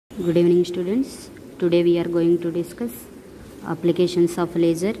Good evening students. Today we are going to discuss applications of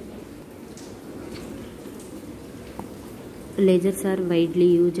laser. Lasers are widely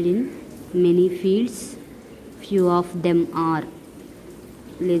used in many fields. Few of them are.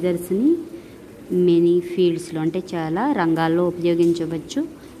 Lasers ni many fields లో అంటే చాలా రంగాల్లో ఉపయోగించవచ్చు.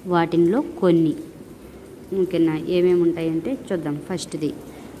 వాటిలో కొన్ని ఓకేనా ఏమేమి ఉంటాయంటే చూద్దాం. ఫస్ట్ది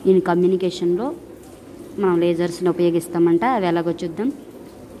ఇన్ కమ్యూనికేషన్లో మనం లేజర్స్ని ఉపయోగిస్తామంట. అవి ఎలాగో చూద్దాం.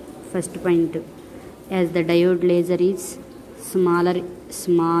 First point, as the diode laser is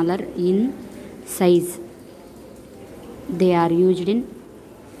smaller in size, they are used in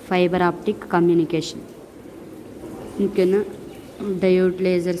fiber optic communication. ఓకేనా డయోడ్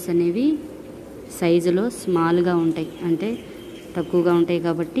లేజర్స్ అనేవి సైజులో స్మాల్గా ఉంటాయి, అంటే తక్కువగా ఉంటాయి.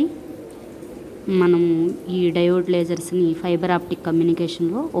 కాబట్టి మనము ఈ డయోడ్ లేజర్స్ని ఫైబర్ ఆప్టిక్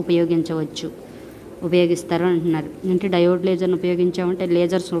కమ్యూనికేషన్లో ఉపయోగిస్తారు అంటున్నారు. అంటే డయోడ్ లేజర్ని ఉపయోగించామంటే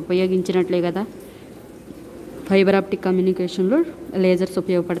లేజర్స్ ఉపయోగించినట్లే కదా, ఫైబర్ ఆప్టిక్ కమ్యూనికేషన్లో లేజర్స్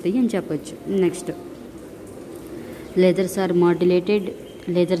ఉపయోగపడతాయి అని చెప్పొచ్చు. Next, lasers are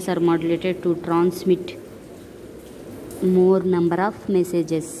modulated to transmit more number of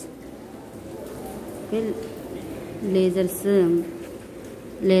messages.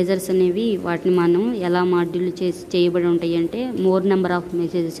 Lasers అనేవి వాటిని మనం ఎలా మాడ్యూల్ చేయబడి ఉంటాయి అంటే మోర్ నెంబర్ ఆఫ్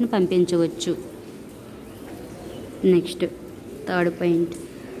మెసేజెస్ని పంపించవచ్చు. Next, third point,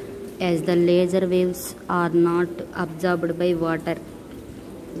 as the laser waves are not absorbed by water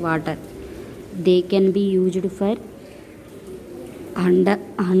they can be used for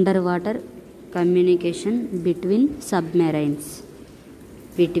under water communication between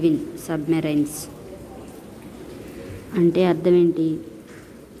submarines. అంటే అర్థం ఏంటి?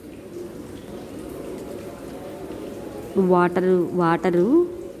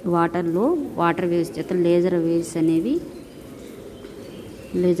 వాటర్లో వాటర్ వేవ్స్ చేత లేజర్ వేవ్స్ అనేవి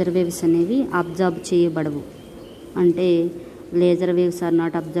అబ్జార్బ్ చేయబడవు. అంటే laser waves are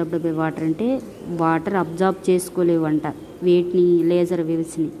not absorbed by water అంటే water absorb చేసుకోలేవంట వీటిని, లేజర్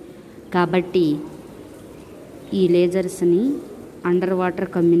వేవ్స్ని. కాబట్టి ఈ లేజర్స్ని అండర్ వాటర్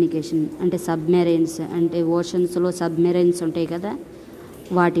కమ్యూనికేషన్ అంటే సబ్మెరైన్స్, అంటే ఓషన్స్లో సబ్మెరైన్స్ ఉంటాయి కదా,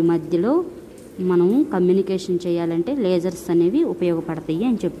 వాటి మధ్యలో మనము కమ్యూనికేషన్ చేయాలంటే లేజర్స్ అనేవి ఉపయోగపడతాయి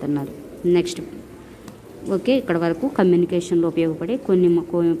అని చెప్తున్నారు. నెక్స్ట్, ఓకే, ఇక్కడ వరకు కమ్యూనికేషన్లో ఉపయోగపడే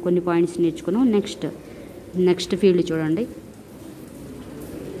కొన్ని పాయింట్స్ నేర్చుకున్నాం. నెక్స్ట్ ఫీల్డ్ చూడండి.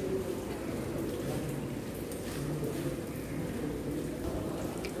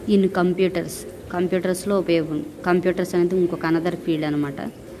 ఇన్ కంప్యూటర్స్లో ఉపయోగం. కంప్యూటర్స్ అనేది ఇంకొక అనదర్ ఫీల్డ్ అనమాట.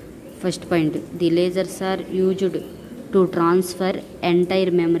 First point, the lasers are used to transfer entire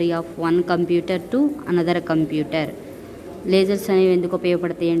memory of one computer to another computer. Lasers అనేవి ఎందుకు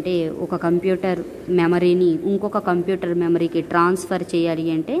ఉపయోగపడతాయి అంటే ఒక కంప్యూటర్ మెమరీని ఇంకొక కంప్యూటర్ మెమరీకి ట్రాన్స్ఫర్ చేయాలి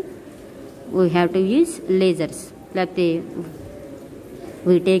అంటే we have to use lasers, లేకపోతే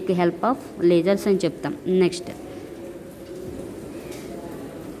we take help of lasers అని చెప్తాం. Next,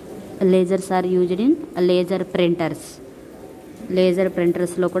 lasers are used in laser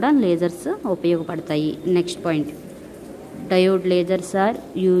ప్రింటర్స్లో కూడా లేజర్స్ ఉపయోగపడతాయి. Next point, diode lasers are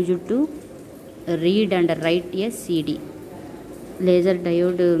used to read and right A CD.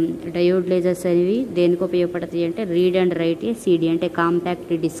 Diode lasers అనేవి దేనికి ఉపయోగపడతాయి అంటే read and right A CD, అంటే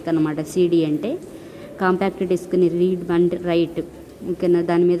compact disc అనమాట. సిడి అంటే కాంపాక్ట్ డిస్క్ని రీడ్ అండ్ రైట్, ఓకేనా,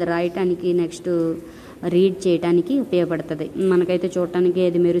 దాని మీద రాయటానికి, నెక్స్ట్ రీడ్ చేయడానికి ఉపయోగపడుతుంది. మనకైతే చూడటానికి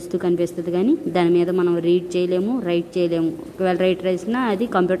అది మెరుస్తూ కనిపిస్తుంది, కానీ దాని మీద మనం రీడ్ చేయలేము, రైట్ చేయలేము. ఒకవేళ రైట్ రాసినా అది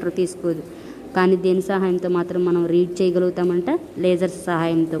కంప్యూటర్ తీసుకోదు. కానీ దేని సహాయంతో మాత్రం మనం రీడ్ చేయగలుగుతామంట, లేజర్స్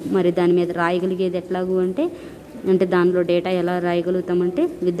సహాయంతో. మరి దాని మీద రాయగలిగేది ఎట్లాగూ అంటే దానిలో డేటా ఎలా రాయగలుగుతామంటే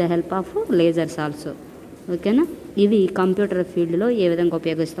with the help of lasers also. ఓకేనా, ఇవి కంప్యూటర్ ఫీల్డ్లో ఏ విధంగా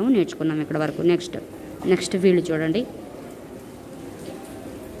ఉపయోగిస్తామో నేర్చుకున్నాం ఇక్కడ వరకు. నెక్స్ట్ ఫీల్డ్ చూడండి.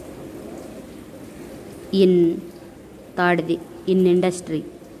 ఇన్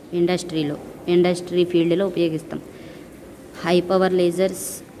ఇండస్ట్రీ ఫీల్డ్లో ఉపయోగిస్తాం. High power lasers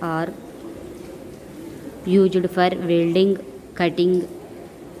are used for welding, cutting,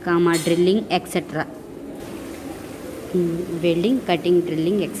 drilling etcetera.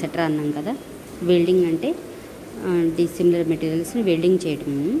 Drilling etcetera అన్నాం కదా. వెల్డింగ్ అంటే డిసిమిలర్ మెటీరియల్స్ని వెల్డింగ్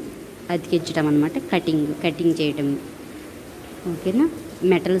చేయటం, అతికించడం అనమాట. కటింగ్ చేయటం, ఓకేనా,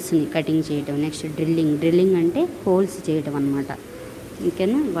 మెటల్స్ని కటింగ్ చేయటం. నెక్స్ట్, డ్రిల్లింగ్ అంటే హోల్స్ చేయటం అనమాట.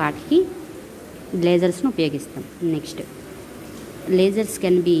 ఓకేనా, వాటికి లేజర్స్ని ఉపయోగిస్తాం. Next, lasers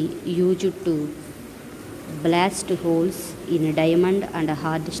can be used to blast holes in diamond and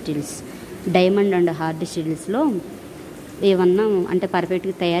hard స్టీల్స్లో ఏమన్నా అంటే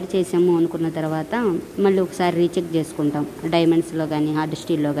పర్ఫెక్ట్గా తయారు చేసాము అనుకున్న తర్వాత మళ్ళీ ఒకసారి రీచెక్ చేసుకుంటాం డైమండ్స్లో కానీ హార్డ్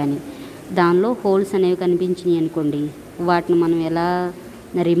స్టీల్లో కానీ. దానిలో హోల్స్ అనేవి కనిపించినాయి అనుకోండి, వాటిని మనం ఎలా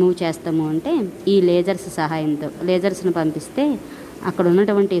రిమూవ్ చేస్తాము అంటే ఈ లేజర్స్ సహాయంతో లేజర్స్ని పంపిస్తే అక్కడ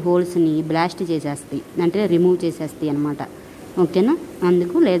ఉన్నటువంటి హోల్స్ని బ్లాస్ట్ చేసేస్తాయి, అంటే రిమూవ్ చేసేస్తాయి అన్నమాట. ఓకేనా,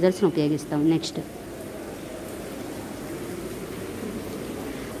 అందుకు లేజర్స్ని ఉపయోగిస్తాం. Next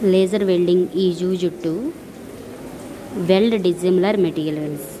laser welding is used to wealth dissimilar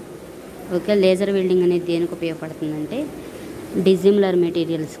materials. Okay, laser welding అనేది దేనికి ఉపయోగపడుతుందంటే డిసిమిలర్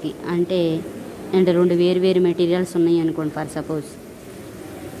మెటీరియల్స్కి, అంటే రెండు వేరు మెటీరియల్స్ ఉన్నాయి అనుకోండి ఫర్ సపోజ్,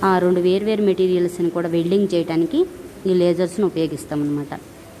 ఆ రెండు వేరు మెటీరియల్స్ని కూడా వెల్డింగ్ చేయడానికి ఈ లేజర్స్ని ఉపయోగిస్తాం అన్నమాట.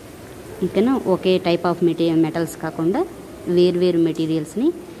 ఓకేనా, ఒకే టైప్ ఆఫ్ మెటల్స్ కాకుండా వేరు మెటీరియల్స్ని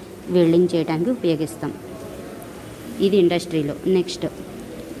వెల్డింగ్ చేయడానికి ఉపయోగిస్తాం. ఇది ఇండస్ట్రీలో. నెక్స్ట్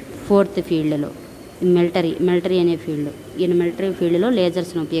ఫోర్త్ ఫీల్డ్లో మిలిటరీ అనే ఫీల్డ్. ఈ మిలిటరీ ఫీల్డ్లో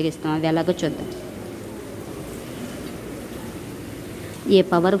లేజర్స్ని ఉపయోగిస్తాం. అవి ఎలాగో చూద్దాం. A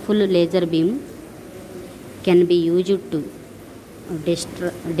powerful laser beam can be used to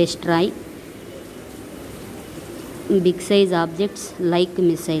destroy big size objects like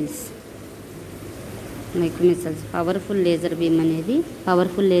missiles. Powerful laser beam అనేది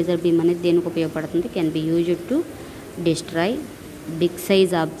దేనికి ఉపయోగపడుతుంది? Can be used to destroy big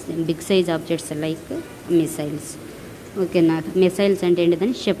size objects like missiles. ఓకేనా, మిసైల్స్ అంటే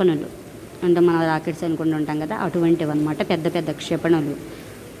ఏంటిదని క్షిపణులు, అంటే మన రాకెట్స్ అనుకుంటూ ఉంటాం కదా, అటువంటివి అనమాట, పెద్ద క్షిపణులు.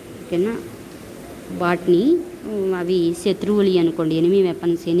 ఓకేనా, వాటిని అవి శత్రువులు అనుకోండి,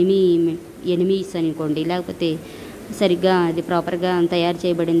 ఎనిమీస్ అనుకోండి, లేకపోతే సరిగ్గా అది ప్రాపర్గా తయారు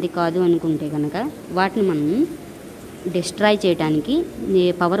చేయబడింది కాదు అనుకుంటే కనుక వాటిని మనం డిస్ట్రాయ్ చేయడానికి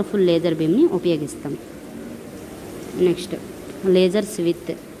పవర్ఫుల్ లేజర్ బీమ్ని ఉపయోగిస్తాం. Next lasers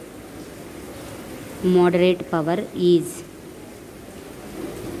with moderate power is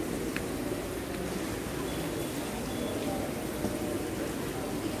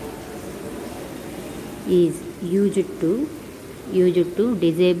used to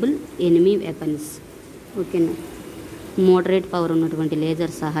disable enemy weapons. ఓకేనా, మోడరేట్ పవర్ ఉన్నటువంటి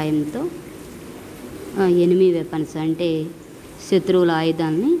లేజర్ సహాయంతో ఎనిమీ వెపన్స్ అంటే శత్రువుల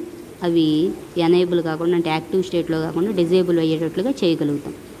ఆయుధాలని అవి ఎనేబుల్ కాకుండా, అంటే యాక్టివ్ స్టేట్లో కాకుండా డిజేబుల్ అయ్యేటట్లుగా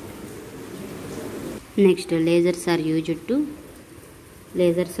చేయగలుగుతాం. Next lasers are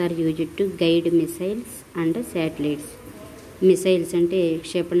used to guide missiles and satellites. Missiles అంటే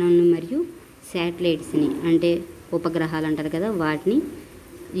క్షిపణులను మరియు శాటిలైట్స్ని, అంటే ఉపగ్రహాలు అంటారు కదా, వాటిని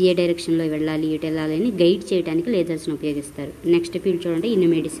ఏ డైరెక్షన్లో వెళ్ళాలి, ఎటు వెళ్ళాలి అని గైడ్ చేయడానికి లేజర్స్ని ఉపయోగిస్తారు. నెక్స్ట్ ఫీల్డ్ చూడండి, in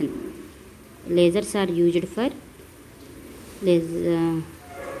medicine. Lasers are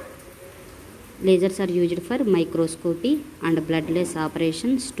used for microscopy and bloodless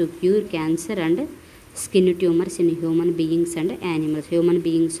operations to cure cancer and skin tumours in human beings and animals. Human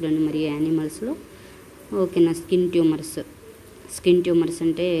బీయింగ్స్లోని మరియు యానిమల్స్లో. ఓకేనా, స్కిన్ ట్యూమర్స్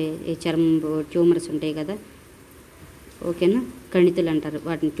అంటే చర్మం ట్యూమర్స్ ఉంటాయి కదా, ఓకేనా, కణితులు అంటారు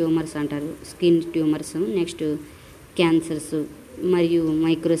వాటిని, ట్యూమర్స్ అంటారు, స్కిన్ ట్యూమర్స్. నెక్స్ట్ క్యాన్సర్స్ మరియు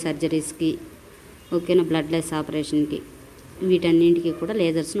మైక్రో సర్జరీస్కి, ఓకేనా, బ్లడ్లెస్ ఆపరేషన్కి, వీటన్నింటికి కూడా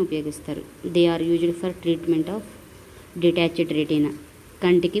లేజర్స్ని ఉపయోగిస్తారు. They are used for treatment of detached retina.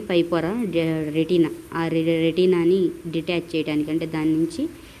 కంటికి పైపొర రెటీనా, ఆ రెటీనాని డిటాచ్ చేయడానికి, అంటే దాని నుంచి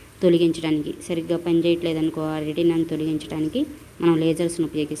తొలగించడానికి, సరిగ్గా పనిచేయట్లేదనుకో ఆ రెటీనాని తొలగించడానికి మనం లేజర్స్ని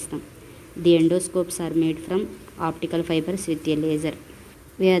ఉపయోగిస్తాం. The endoscopes are made from optical fibres with a laser.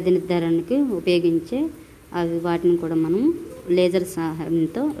 వ్యాధి నిర్ధారణకి ఉపయోగించే వాటిని కూడా మనం లేజర్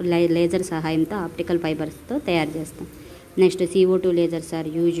సహాయంతో ఆప్టికల్ ఫైబర్స్తో తయారు చేస్తాం. Next CO2 lasers are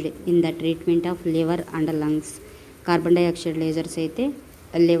used in the treatment of liver and lungs. Carbon dioxide lasers అయితే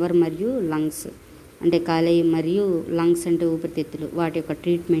లివర్ మరియు లంగ్స్, అంటే కాలేయం మరియు లంగ్స్ అంటే ఊపిరితిత్తులు, వాటి యొక్క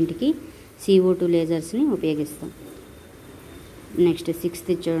ట్రీట్మెంట్కి CO2 లేజర్స్ని ఉపయోగిస్తాం. నెక్స్ట్ 6th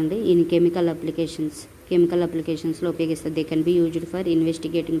చూడండి, ఇన్ కెమికల్ అప్లికేషన్స్లో ఉపయోగిస్తారు. They can be used for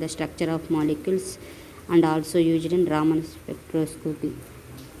investigating the structure of molecules and also used in Raman spectroscopy.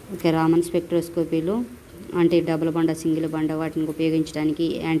 Okay, Raman స్పెక్ట్రోస్కోపీలో అంటే డబుల్ బండ, సింగిల్ బండ వాటిని ఉపయోగించడానికి,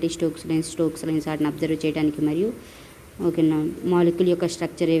 యాంటీ స్టోక్స్ లైన్స్ వాటిని అబ్జర్వ్ చేయడానికి, మరియు ఓకేనా మాలిక్యూల్ యొక్క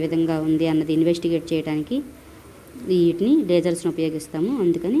స్ట్రక్చర్ ఏ విధంగా ఉంది అన్నది ఇన్వెస్టిగేట్ చేయడానికి వీటిని లేజర్స్ని ఉపయోగిస్తాము.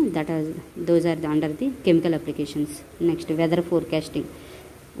 అందుకని those are under the chemical applications. Next weather forecasting,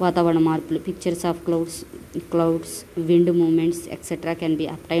 వాతావరణ మార్పులు, pictures of clouds, wind moments etcetera can be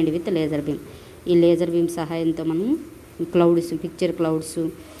obtained with laser beam. ఈ లేజర్ బీమ్ సహాయంతో మనం క్లౌడ్స్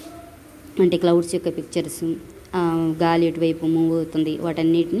అంటే క్లౌడ్స్ యొక్క పిక్చర్స్, గాలి ఎటువైపు మూవ్ అవుతుంది,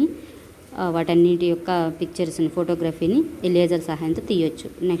 వాటన్నిటి యొక్క పిక్చర్స్ని, ఫోటోగ్రఫీని ఈ లేజర్ సహాయంతో తీయొచ్చు.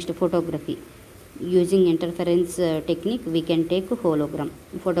 Next photography, using interference technique we can take hologram.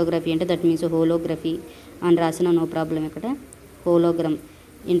 Photography అంటే దట్ మీన్స్ హోలోగ్రఫీ అని రాసిన నో ప్రాబ్లం. ఇక్కడ హోలోగ్రామ్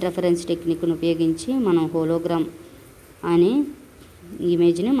ఇంటర్ఫరెన్స్ టెక్నిక్ను ఉపయోగించి మనం హోలోగ్రామ్ అనే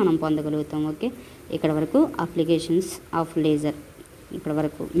ఇమేజ్ని మనం పొందగలుగుతాం. ఓకే, ఇక్కడ వరకు అప్లికేషన్స్ ఆఫ్ లేజర్. ఇక్కడ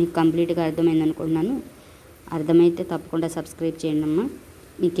వరకు మీకు కంప్లీట్గా అర్థమైంది అనుకుంటున్నాను. అర్థమైతే తప్పకుండా సబ్స్క్రైబ్ చేయండి అమ్మా.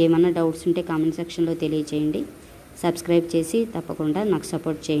 మీకు ఏమన్నా డౌట్స్ ఉంటే కామెంట్ సెక్షన్లో తెలియచేయండి. సబ్స్క్రైబ్ చేసి తప్పకుండా నాకు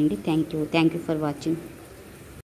సపోర్ట్ చేయండి. Thank you for watching.